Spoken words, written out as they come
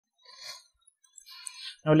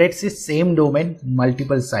Now let's see same domain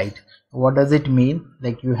multiple site. What does it mean?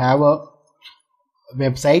 Like you have a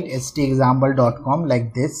website stexample.com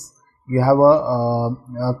like this. You have a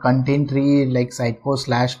content tree like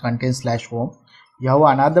sitecore/content/home. You have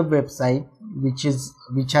another website which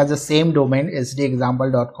has the same domain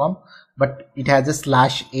stexample.com, but it has a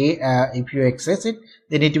 /a. If you access it,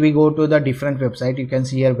 then it will go to the different website. You can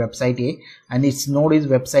see here website A, and its node is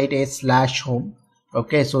website A/home.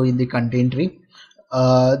 Okay, so in the content tree,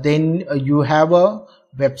 then you have a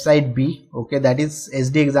website B, okay, that is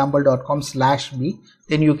sdexample.com/b.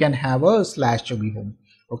 then you can have a /b home.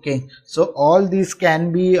 Okay, so all these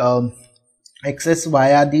can be accessed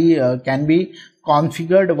via the can be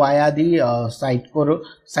configured via the Sitecore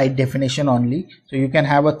site definition only. So you can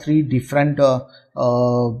have a 3 different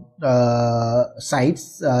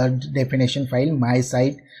sites definition file: my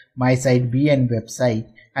site, my site B, and website.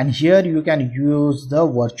 And here you can use the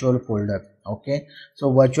virtual folder. Okay,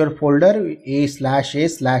 so virtual folder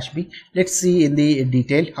A/A/B. Let's see in the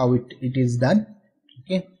detail how it is done.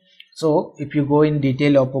 Okay, so if you go in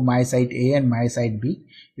detail of my site A and my site B,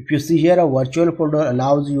 if you see here, a virtual folder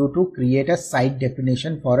allows you to create a site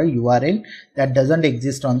definition for a URL that doesn't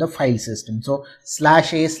exist on the file system. So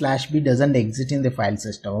 /A/B doesn't exist in the file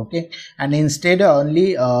system. Okay, and instead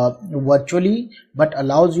only virtually, but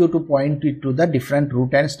allows you to point it to the different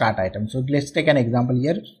root and start items. So let's take an example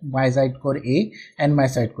here: my Sitecore A and my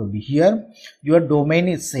Sitecore B. Here your domain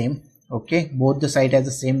is same. Okay, both the site has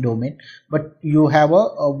the same domain, but you have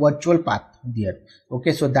a virtual path there.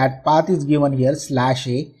 Okay, so that path is given here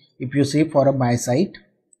 /A, if you see, for a my site,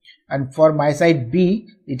 and for my site B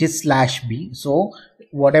it is /B. So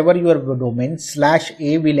whatever your domain,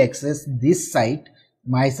 /A will access this site,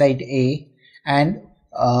 my site A, and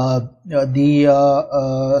the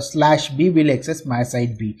 /B will access my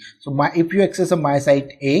site B. So if you access a my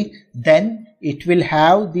site A, then it will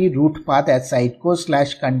have the root path as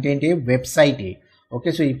Sitecore/content A website A.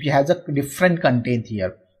 Okay, so if you have a different content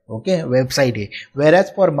here, okay, website A,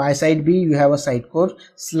 whereas for my site B you have a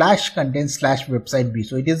Sitecore/content/website B.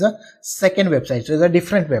 So it is a second website, so it's a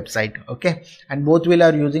different website. Okay, and both will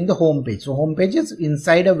are using the home page. So home page is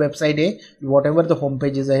inside a website A. Whatever the home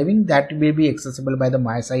page is having, that will be accessible by the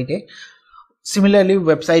my site A. Similarly,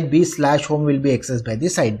 website B/home will be accessed by the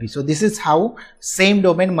site B. So this is how same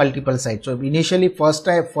domain multiple sites. So initially,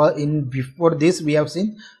 before this we have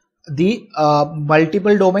seen the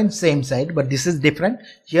multiple domain same site, but this is different.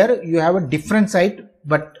 Here you have a different site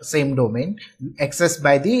but same domain accessed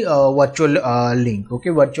by the virtual link. Okay,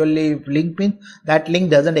 virtual link means that link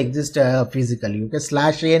doesn't exist physically. Okay,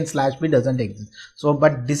 /A and /B doesn't exist. So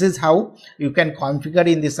but this is how you can configure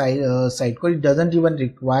in the Sitecore. It doesn't even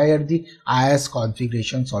require the IIS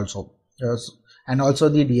configurations also, and also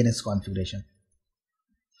the DNS configuration.